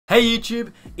Hey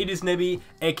YouTube, it is Nebby,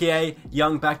 aka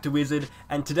Young Back to Wizard,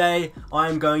 and today I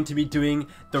am going to be doing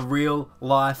the real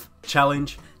life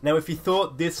challenge. Now if you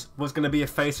thought this was going to be a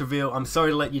face reveal, I'm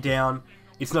sorry to let you down.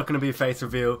 It's not going to be a face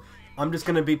reveal. I'm just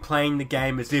going to be playing the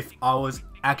game as if I was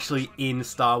actually in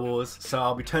Star Wars. So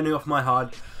I'll be turning off my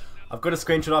HUD. I've got a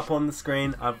screenshot up on the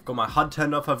screen. I've got my HUD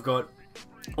turned off. I've got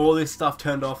all this stuff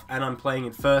turned off, and I'm playing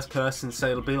in first person, so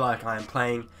it'll be like I am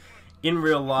playing in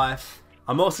real life.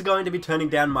 I'm also going to be turning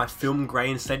down my film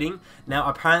grain setting. Now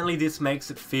apparently this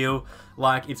makes it feel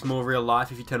like it's more real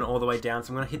life if you turn it all the way down,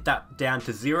 so I'm going to hit that down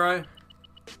to 0.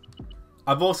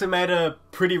 I've also made a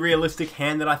pretty realistic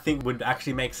hand that I think would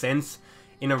actually make sense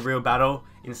in a real battle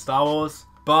in Star Wars.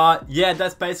 But yeah,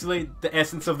 that's basically the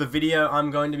essence of the video.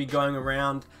 I'm going to be going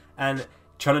around and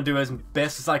trying to do as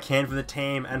best as I can for the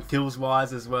team and feels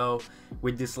wise as well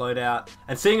with this loadout.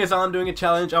 And seeing as I'm doing a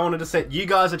challenge, I wanted to set you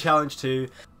guys a challenge too.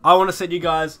 I want to set you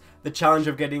guys the challenge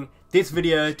of getting this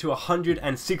video to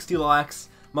 160 likes.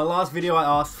 My last video I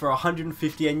asked for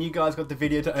 150 and you guys got the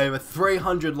video to over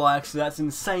 300 likes, so that's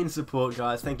insane support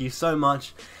guys, thank you so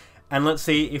much. And let's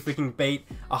see if we can beat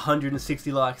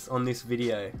 160 likes on this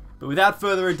video. But without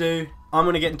further ado, I'm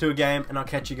going to get into a game and I'll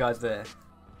catch you guys there.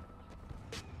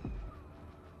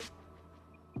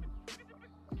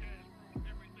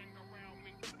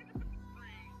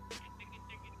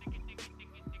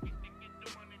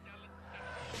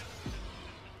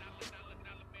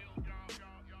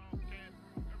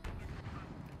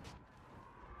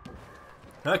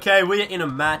 Okay, we're in a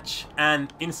match,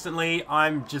 and instantly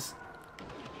I'm just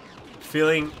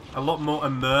feeling a lot more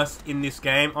immersed in this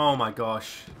game. Oh my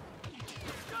gosh.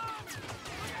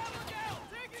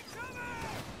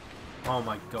 Oh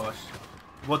my gosh.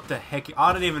 What the heck?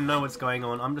 I don't even know what's going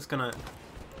on. I'm just gonna...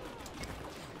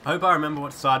 I hope I remember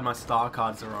what side my star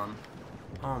cards are on.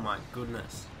 Oh my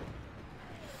goodness.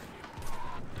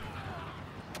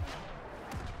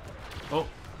 Oh.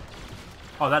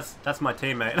 Oh, that's my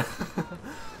teammate.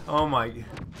 Oh my...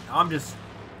 This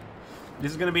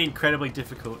is going to be incredibly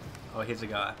difficult. Oh, here's a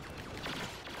guy.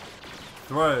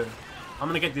 Throw. I'm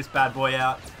going to get this bad boy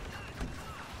out.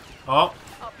 Oh.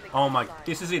 Oh my...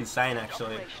 This is insane,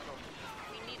 actually.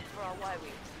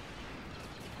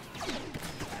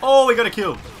 Oh, we got a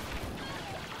kill.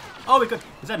 Oh, we got...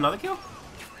 Is that another kill?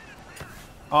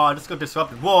 Oh, I just got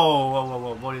disrupted. Whoa, whoa, whoa,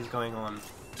 whoa. What is going on?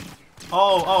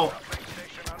 Oh, oh.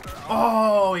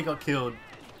 Oh, he got killed.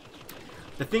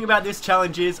 The thing about this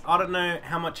challenge is, I don't know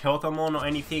how much health I'm on or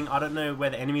anything. I don't know where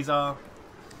the enemies are.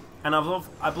 And I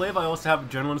believe I also have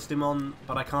adrenaline stim on,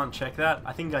 but I can't check that.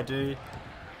 I think I do.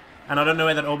 And I don't know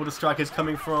where that orbital strike is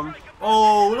coming from.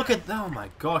 Oh, look at that. Oh my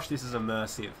gosh, this is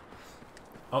immersive.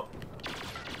 Oh.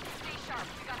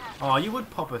 Oh, you would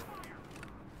pop it.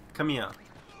 Come here.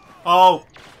 Oh.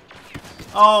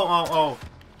 Oh, oh, oh.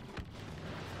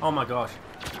 Oh my gosh.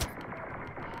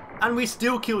 And we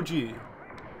still killed you.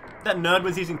 That nerd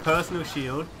was using personal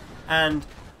shield and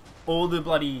all the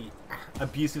bloody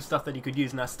abusive stuff that he could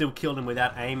use, and I still killed him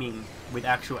without aiming, with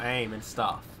actual aim and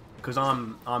stuff. Because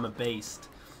I'm a beast.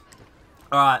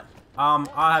 Alright,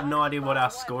 I have no idea what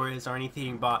our score is or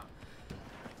anything, but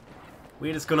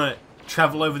we're just gonna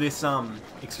travel over this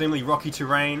extremely rocky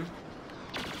terrain.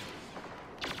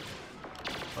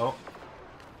 Oh.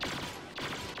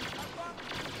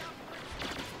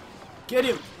 Get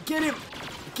him! Get him!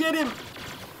 Get him!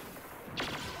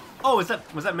 Oh, was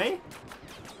that me?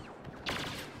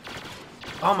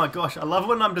 Oh my gosh, I love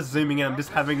when I'm just zooming in, I'm just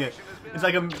having it. It's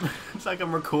like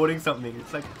I'm recording something.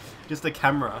 It's like just a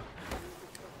camera.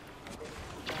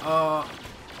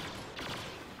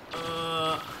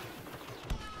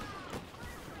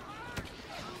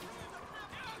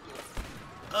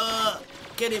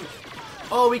 Get him!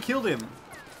 Oh, we killed him.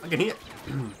 I can hear.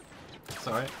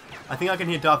 Sorry. I think I can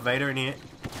hear Darth Vader in here.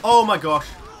 Oh my gosh.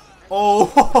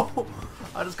 Oh,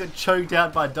 I just got choked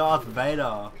out by Darth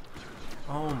Vader.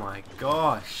 Oh my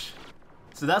gosh.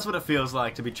 So that's what it feels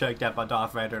like to be choked out by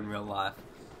Darth Vader in real life.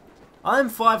 I'm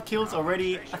 5 kills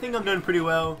already. I think I'm doing pretty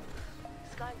well,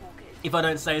 if I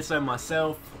don't say so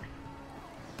myself.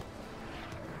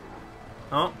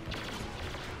 Oh.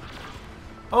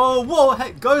 Oh, whoa,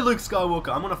 hey, go Luke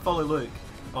Skywalker. I'm gonna follow Luke.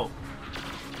 Oh.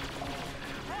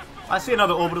 I see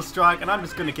another orbital strike, and I'm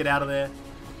just gonna get out of there.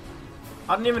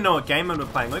 I don't even know what game mode we're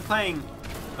playing.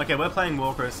 We're playing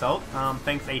Walker Assault.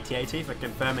 Thanks AT-AT for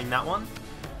confirming that one.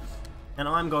 And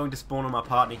I'm going to spawn on my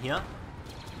partner here.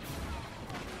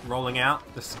 Rolling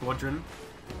out the squadron.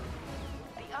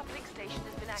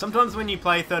 Sometimes when you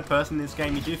play third person in this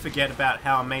game, you do forget about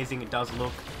how amazing it does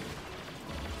look.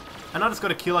 And I just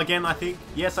got a kill again, I think.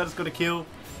 Yes, I just got a kill.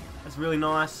 That's really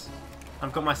nice.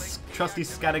 I've got my trusty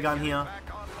scattergun here.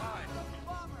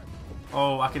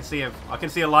 Oh, I can see a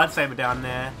lightsaber down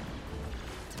there.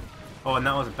 Oh, and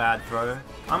that was a bad throw.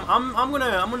 I'm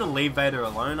gonna leave Vader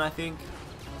alone, I think.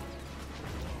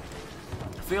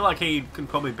 I feel like he can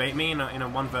probably beat me in a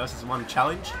 1 versus 1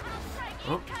 challenge.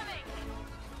 Oh.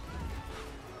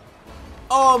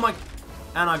 Oh my,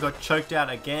 and I got choked out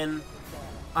again.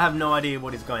 I have no idea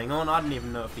what is going on. I don't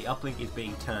even know if the uplink is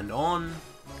being turned on.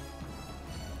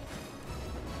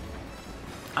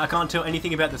 I can't tell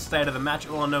anything about the state of the match.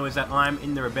 All I know is that I'm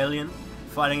in the rebellion,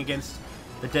 fighting against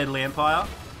the Deadly Empire.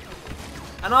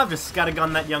 And I've just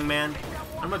scattergunned that young man.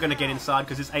 I'm not going to get inside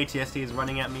because this ATST is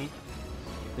running at me.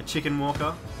 The chicken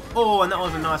walker. Oh, and that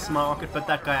was a nice smart rocket, but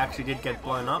that guy actually did get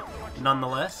blown up,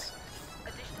 nonetheless.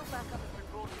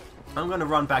 I'm going to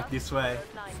run back this way.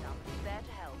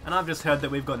 And I've just heard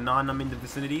that we've got 9num in the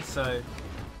vicinity, so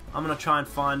I'm going to try and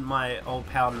find my old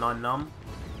pal 9num.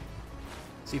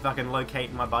 See if I can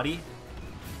locate my buddy,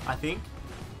 I think.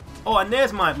 Oh, and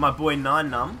there's my boy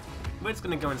 9num. We're just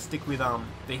going to go and stick with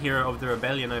the hero of the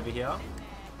rebellion over here.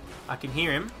 I can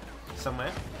hear him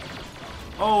somewhere.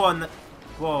 Oh, and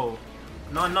whoa.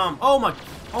 9num. Oh my,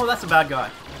 oh, that's a bad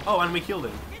guy. Oh, and we killed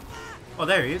him. Oh,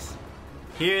 there he is.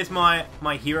 Here is my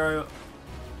hero,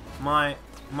 my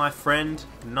friend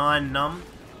 9num,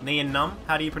 Num.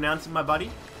 How do you pronounce it, my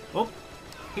buddy? Oh,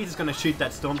 he's just gonna shoot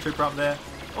that stormtrooper up there.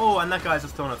 Oh, and that guy's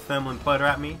just throwing a thermal imploder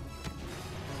at me.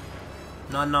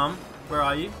 9num, where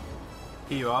are you?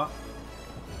 Here you are.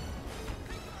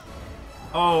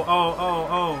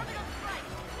 Oh.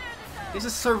 This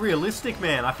is so realistic,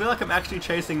 man. I feel like I'm actually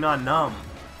chasing 9num.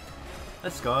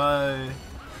 Let's go.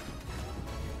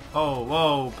 Oh,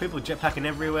 whoa. People jetpacking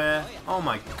everywhere. Oh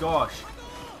my gosh.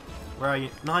 Where are you?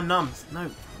 9nums. No.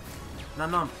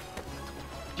 9num.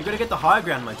 You gotta get the high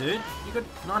ground, my dude.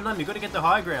 9num, you gotta get the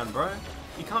high ground, bro.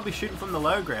 You can't be shooting from the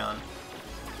low ground.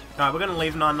 Alright, we're gonna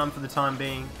leave 9num for the time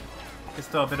being. Just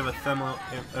throw a bit of a thermal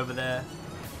over there.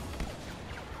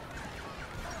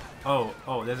 Oh,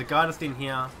 there's a guy just in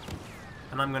here.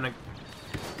 And I'm gonna...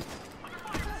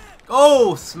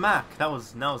 Oh, smack! That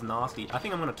was nasty. I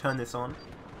think I'm gonna turn this on.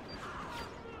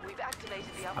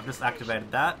 I've just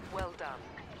activated that. Well done.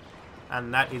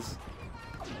 And that is...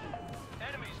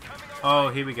 Oh,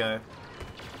 here we go.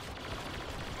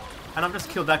 And I've just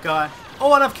killed that guy.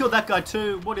 Oh, and I've killed that guy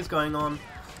too. What is going on?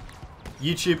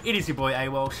 YouTube, it is your boy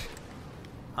aWalsh.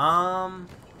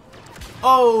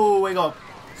 Oh, we got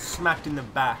smacked in the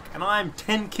back. And I'm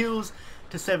 10 kills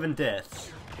to 7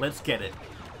 deaths. Let's get it.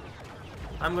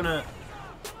 I'm gonna...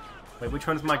 Wait, which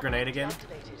one's my grenade again?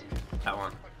 That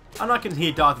one. And I can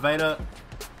hear Darth Vader.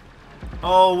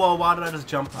 Oh, well, why did I just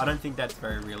jump? I don't think that's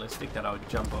very realistic that I would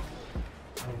jump off.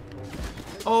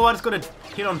 Oh, I just got a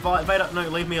hit on Vader. No,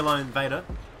 leave me alone, Vader.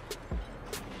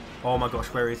 Oh my gosh,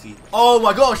 where is he? Oh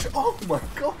my gosh! Oh my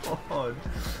god!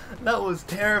 That was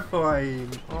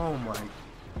terrifying. Oh my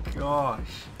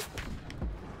gosh.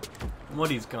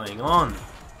 What is going on?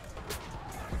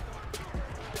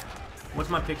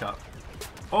 What's my pickup?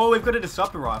 Oh, we've got a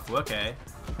disruptor rifle. Okay.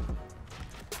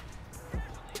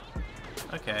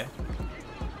 Okay.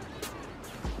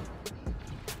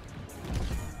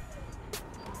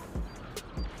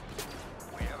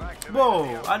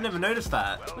 Whoa, I never noticed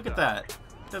that. Look at that.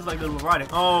 There's like little writing.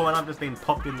 Oh, and I've just been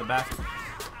popped in the back.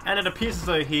 And it appears as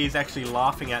though he's actually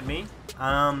laughing at me.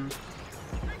 Not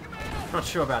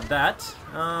sure about that.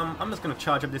 I'm just going to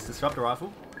charge up this disruptor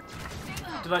rifle.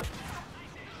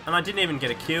 And I didn't even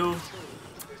get a kill.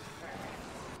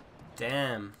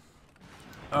 Damn.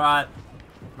 Alright.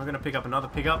 I'm going to pick up another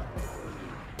pickup.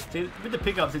 See, with the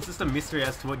pickups, it's just a mystery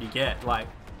as to what you get. Like,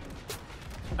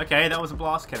 okay, that was a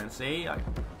blast cannon. See?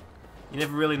 You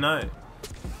never really know.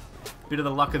 Bit of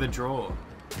the luck of the draw.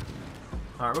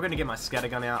 Alright, we're going to get my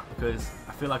scattergun out because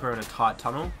I feel like we're in a tight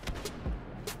tunnel.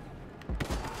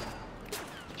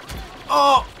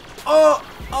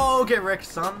 Oh, get wrecked,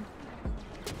 son.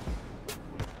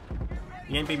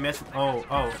 You ain't been messing. Oh,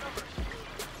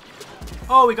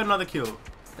 we got another kill.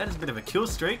 That is a bit of a kill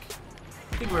streak.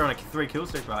 I think we're on a 3 kill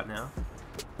streak right now.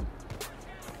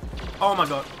 Oh my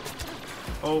god.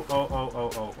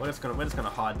 Oh. We're just gonna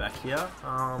hide back here.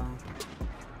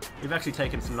 We've actually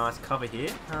taken some nice cover here.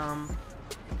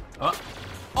 Whoa.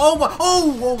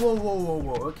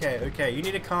 Okay. You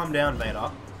need to calm down,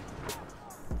 Vader.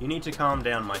 You need to calm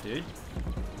down, my dude.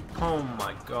 Oh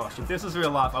my gosh. If this was real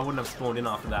life, I wouldn't have spawned in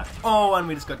after that. Oh, and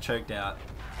we just got choked out.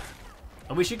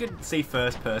 I wish you could see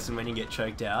first person when you get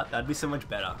choked out. That'd be so much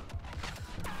better.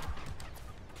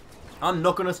 I'm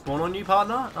not going to spawn on you,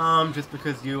 partner, just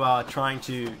because you are trying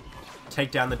to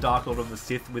take down the Dark Lord of the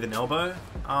Sith with an elbow.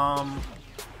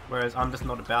 Whereas I'm just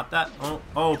not about that.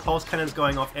 Oh, pulse cannons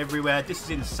going off everywhere. This is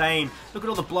insane. Look at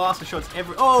all the blaster shots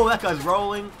Oh, that guy's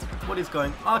rolling. What is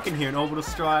going? I can hear an orbital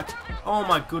strike. Oh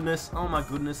my goodness. Oh my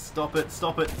goodness. Stop it.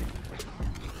 Stop it.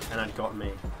 And it got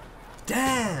me.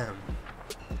 Damn.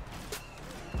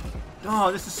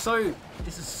 Oh, this is so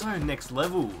next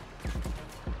level.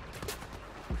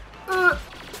 No,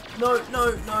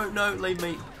 no, no, no. Leave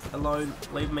me alone.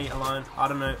 Leave me alone. I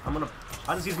don't know.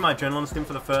 I just used my adrenaline stim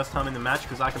for the first time in the match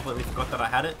because I completely forgot that I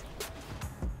had it.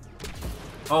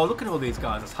 Oh, look at all these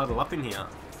guys that's huddled up in here.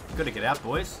 Gotta get out,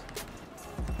 boys.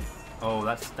 Oh,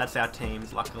 that's our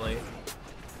teams, luckily.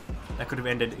 That could have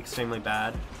ended extremely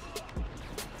bad.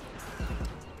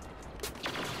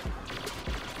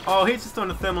 Oh, he's just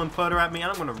throwing a thermal imploder at me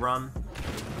and I'm gonna run.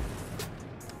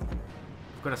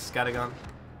 I've got a scattergun.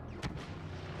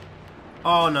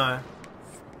 Oh no.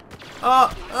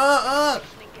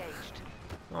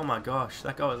 Oh my gosh,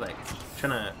 that guy was like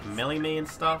trying to melee me and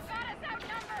stuff.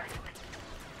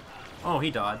 Oh, he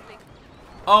died.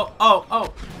 Oh,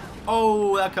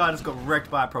 that guy just got wrecked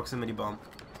by a proximity bomb.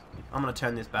 I'm gonna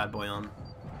turn this bad boy on.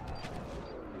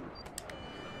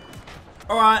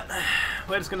 Alright,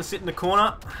 we're just gonna sit in the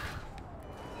corner.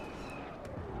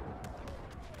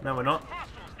 No, we're not.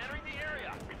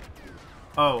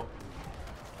 Oh.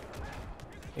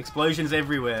 Explosions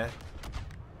everywhere.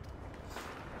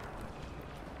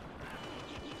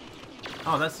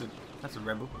 Oh, that's a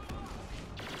rebel.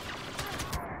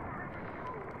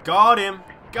 Got him!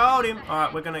 Got him!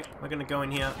 Alright, we're gonna go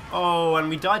in here. Oh, and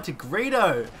we died to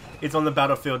Greedo! It's on the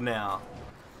battlefield now.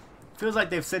 Feels like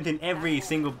they've sent in every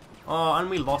single... Oh, and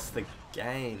we lost the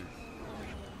game.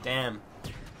 Damn.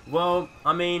 Well,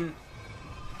 I mean...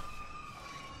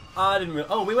 I didn't really...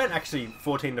 Oh, we went actually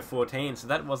 14-14, so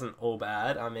that wasn't all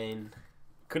bad. I mean,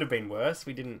 could have been worse.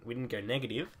 We didn't go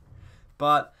negative.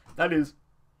 But that is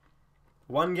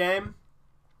one game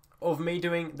of me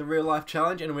doing the real life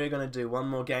challenge, and we're going to do one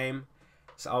more game.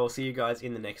 So I will see you guys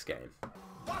in the next game.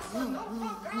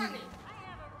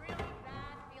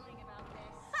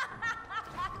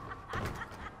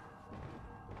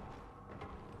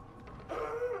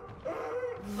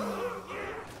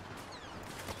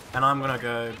 And I'm gonna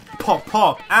go pop,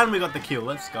 pop, and we got the kill.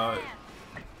 Let's go.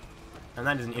 And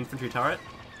that is an infantry turret.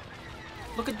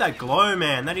 Look at that glow,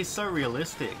 man. That is so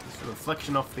realistic. It's a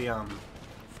reflection off the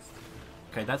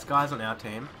Okay, that's guys on our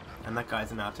team, and that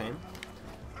guy's in our team.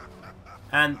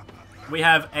 And we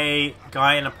have a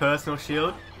guy in a personal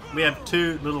shield. We have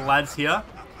two little lads here.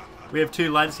 We have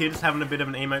two lads here just having a bit of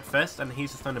an emote fest, and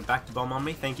he's just throwing a back to bomb on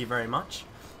me. Thank you very much.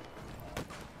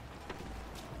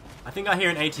 I think I hear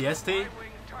an ATST.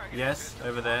 Yes,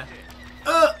 over there.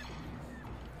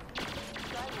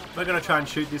 We're gonna try and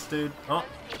shoot this dude. Did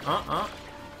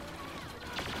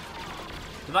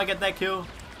I get that kill?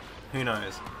 Who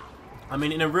knows? I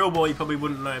mean, in a real war, you probably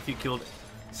wouldn't know if you killed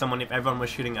someone if everyone was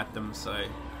shooting at them, so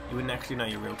you wouldn't actually know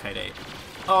your real KD.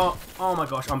 Oh my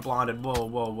gosh, I'm blinded. Whoa,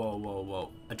 whoa, whoa, whoa, whoa.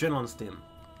 Adrenaline stim.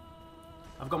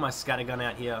 I've got my scattergun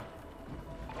out here.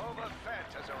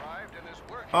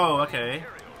 Oh, okay.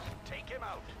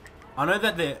 I know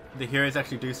that the heroes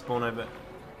actually do spawn over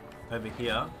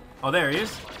here. Oh, there he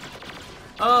is.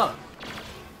 Oh!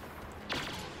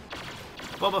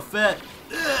 Boba Fett!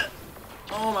 Ugh.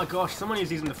 Oh my gosh, someone is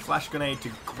using the flash grenade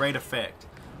to great effect.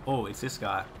 Oh, it's this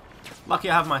guy. Lucky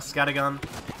I have my scattergun.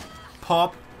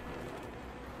 Pop!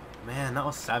 Man, that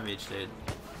was savage, dude.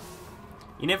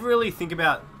 You never really think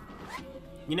about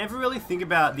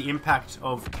the impact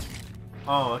of...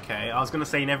 Oh, okay. I was gonna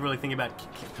say you never really think about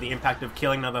the impact of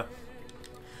killing another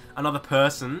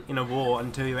person in a war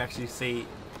until you actually see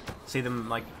them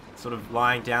like sort of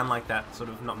lying down like that, sort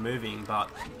of not moving. But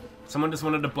someone just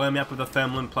wanted to blow me up with a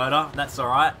thermal imploder. That's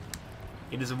alright.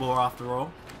 It is a war after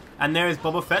all. And there is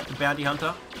Boba Fett, the bounty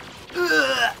hunter.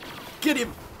 Ugh! Get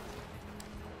him!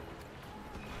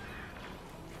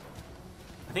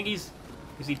 I think is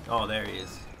he? Oh, there he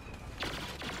is.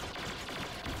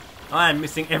 I am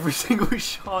missing every single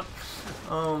shot.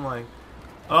 Oh my.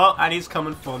 Oh, and he's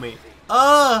coming for me.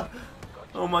 Ah!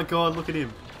 Oh my god, look at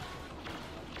him.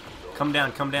 Come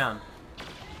down, come down.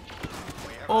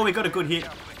 Oh, we got a good hit.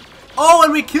 Oh,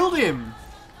 and we killed him!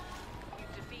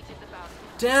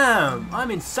 Damn, I'm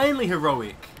insanely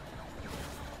heroic.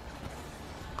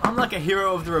 I'm like a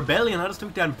hero of the rebellion. I just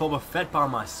took down Boba Fett by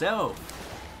myself.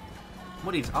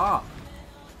 What is up?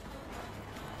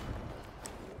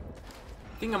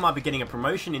 I think I might be getting a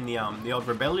promotion in the old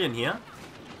rebellion here.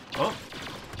 Oh,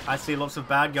 I see lots of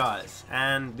bad guys,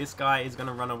 and this guy is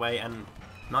gonna run away. And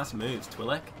nice moves,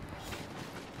 Twi'lek.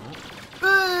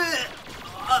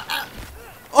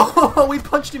 Oh, we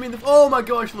punched him in the. Oh my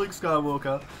gosh, Luke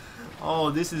Skywalker.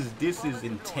 Oh, this is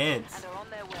intense.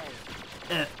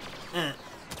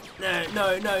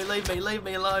 No, leave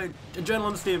me alone.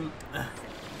 Adrenaline stim.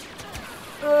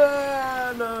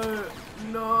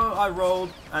 No, I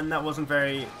rolled, and that wasn't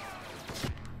very.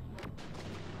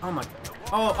 Oh my.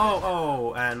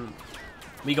 Oh, and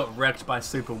we got wrecked by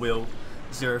Super Will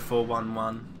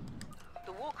 0411.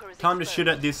 Time to shoot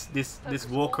at this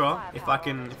walker if I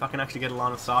can actually get a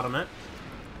line of sight on it.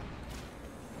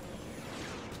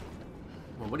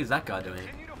 Well, what is that guy doing?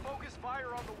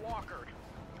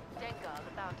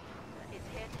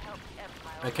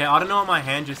 Okay, I don't know what my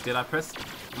hand just did. I pressed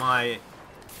my.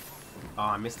 Oh,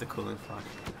 I missed the cooling flash.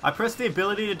 I pressed the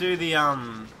ability to do the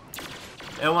L1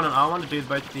 and R1 to do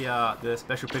both the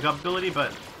special pickup ability,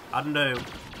 but I don't know.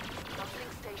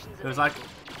 It was like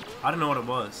I don't know what it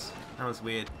was. That was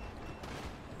weird.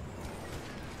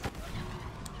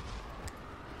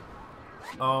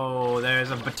 Oh, there's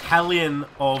a battalion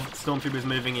of stormtroopers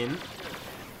moving in.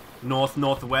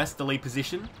 Northwest, the lead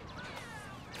position.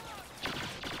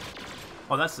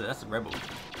 Oh, that's a rebel.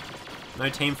 No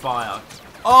team fire.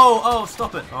 Oh,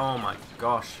 stop it. Oh my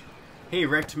gosh. He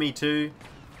wrecked me too.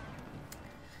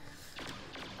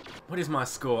 What is my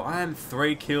score? I am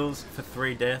 3 kills for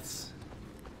 3 deaths.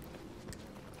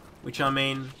 Which, I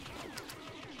mean,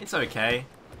 it's okay.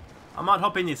 I might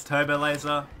hop in this turbo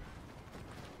laser.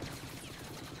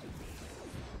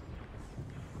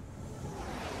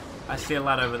 I see a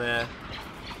lad over there.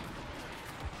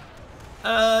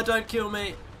 Don't kill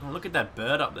me. Oh, look at that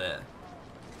bird up there.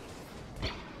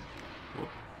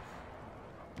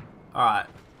 Alright.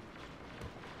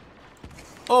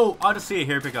 Oh, I just see a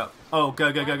hero pickup. Oh,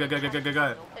 go. Did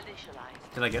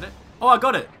I get it? Oh, I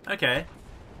got it. Okay.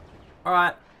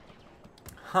 Alright.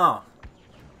 Huh.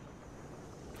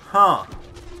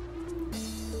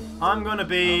 I'm gonna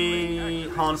be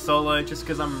Han Solo just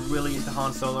because I'm really into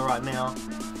Han Solo right now.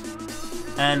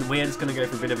 And we're just gonna go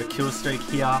for a bit of a kill streak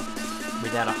here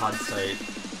without a HUD, so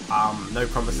no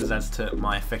promises as to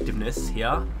my effectiveness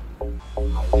here.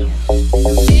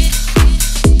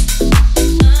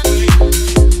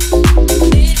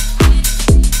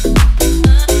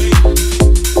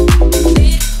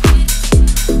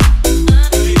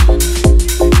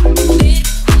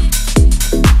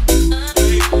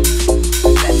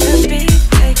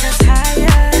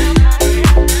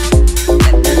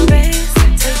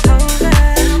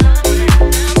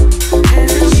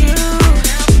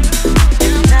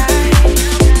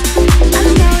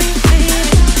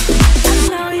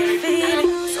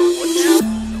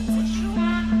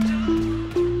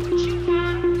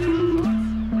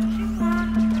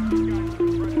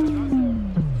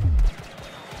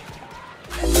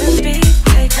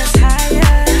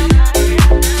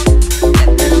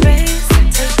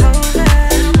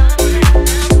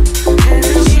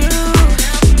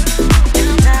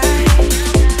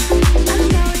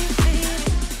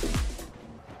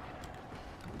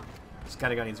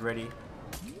 Scattergun is ready.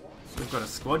 We've got a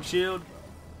squad shield.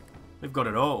 We've got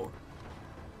it all.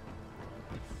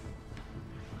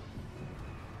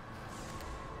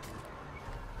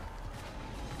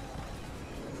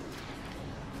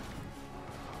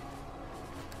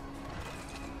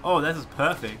 Oh, this is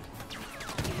perfect.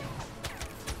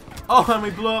 Oh, and we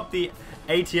blew up the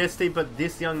ATST, but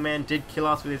this young man did kill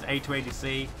us with his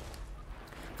A2ADC.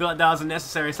 Feel like that was a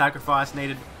necessary sacrifice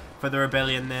needed for the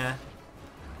rebellion there.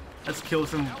 Let's kill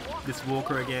this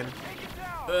walker again.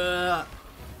 Oh,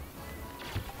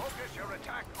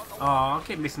 I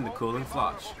keep missing the cooling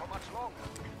flash.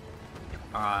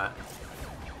 Alright.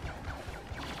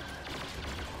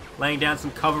 Laying down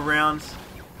some cover rounds.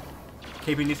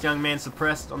 Keeping this young man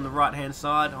suppressed on the right hand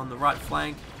side, on the right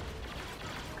flank.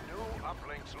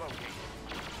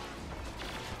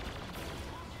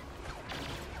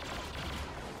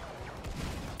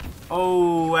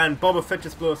 Oh, and Boba Fett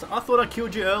just blew us. I thought I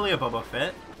killed you earlier, Boba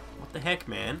Fett. What the heck,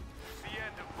 man?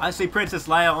 I see Princess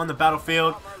Leia on the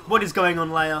battlefield. What is going on,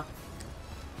 Leia?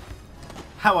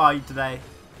 How are you today?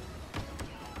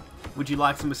 Would you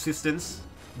like some assistance,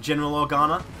 General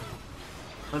Organa?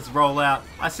 Let's roll out.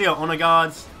 I see our honor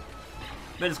guards.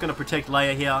 They're just going to protect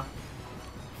Leia here.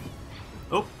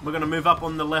 Oh, we're going to move up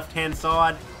on the left-hand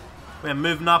side. We're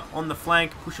moving up on the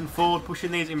flank, pushing forward,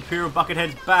 pushing these Imperial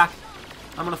Bucketheads back.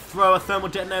 I'm going to throw a thermal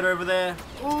detonator over there.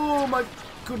 Oh my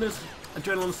goodness.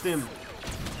 Adrenaline stim.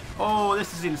 Oh,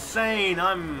 this is insane.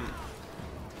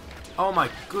 Oh my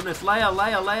goodness.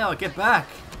 Leia, get back.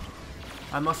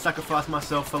 I must sacrifice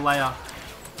myself for Leia.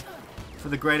 For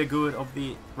the greater good of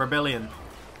the rebellion.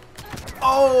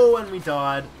 Oh, and we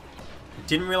died.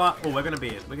 Didn't realize. Oh, we're gonna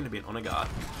be an honor guard.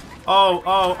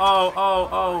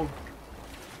 Oh.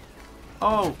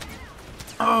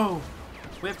 Oh!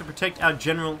 We have to protect our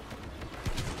general.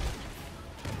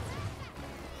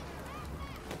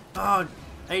 Oh,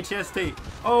 ATST.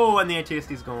 Oh, and the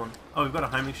ATST's gone. Oh, we've got a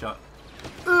homing shot.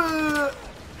 No!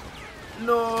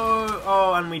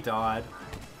 Oh, and we died.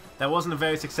 That wasn't a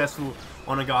very successful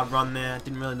honor guard run there.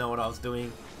 Didn't really know what I was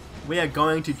doing. We are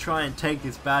going to try and take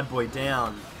this bad boy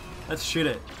down. Let's shoot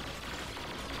it.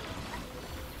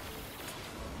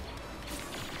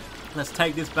 Let's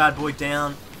take this bad boy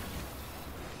down.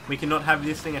 We cannot have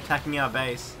this thing attacking our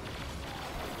base.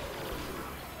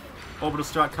 Orbital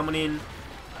strike coming in.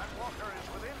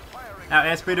 Our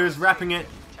airspeeder is wrapping it.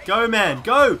 Go, man,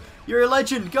 go! You're a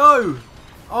legend, go!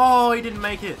 Oh, he didn't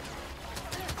make it.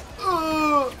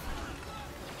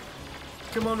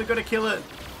 Come on, we gotta kill it.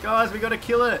 Guys, we gotta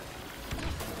kill it.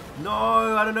 No,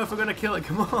 I don't know if we're gonna kill it.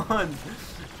 Come on.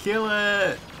 Kill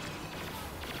it.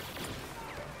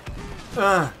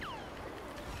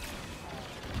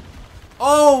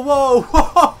 Oh, whoa,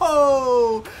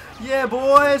 whoa. Yeah,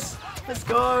 boys. Let's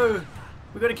go.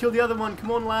 We gotta kill the other one. Come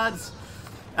on, lads.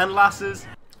 And lasses.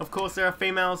 Of course, there are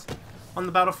females on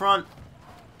the battlefront.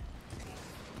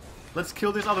 Let's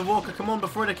kill this other walker. Come on,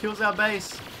 before it kills our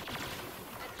base.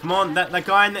 Come on, that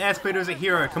guy in the airspeeder is a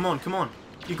hero. Come on, come on.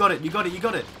 You got it, you got it, you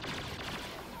got it.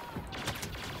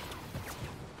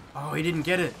 Oh, he didn't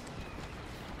get it.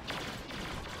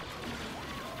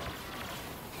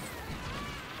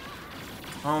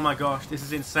 Oh my gosh, this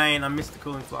is insane. I missed the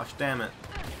cooling flush, damn it.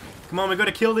 Come on, we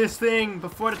gotta kill this thing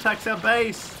before it attacks our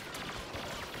base.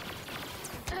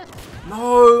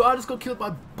 No, I just got killed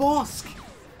by Bosk.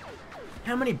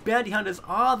 How many bounty hunters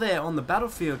are there on the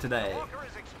battlefield today?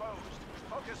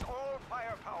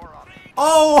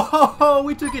 Oh,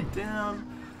 we took it down.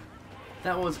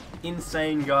 That was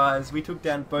insane, guys. We took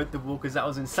down both the walkers. That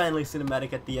was insanely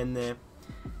cinematic at the end there.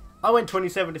 I went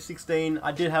 27 to 16.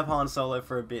 I did have Han Solo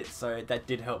for a bit, so that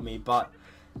did help me. But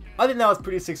I think that was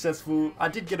pretty successful. I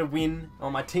did get a win. Well,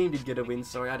 my team did get a win.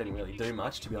 Sorry, I didn't really do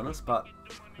much, to be honest. But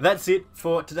that's it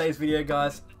for today's video,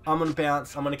 guys. I'm gonna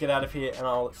bounce. I'm gonna get out of here, and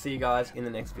I'll see you guys in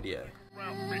the next video.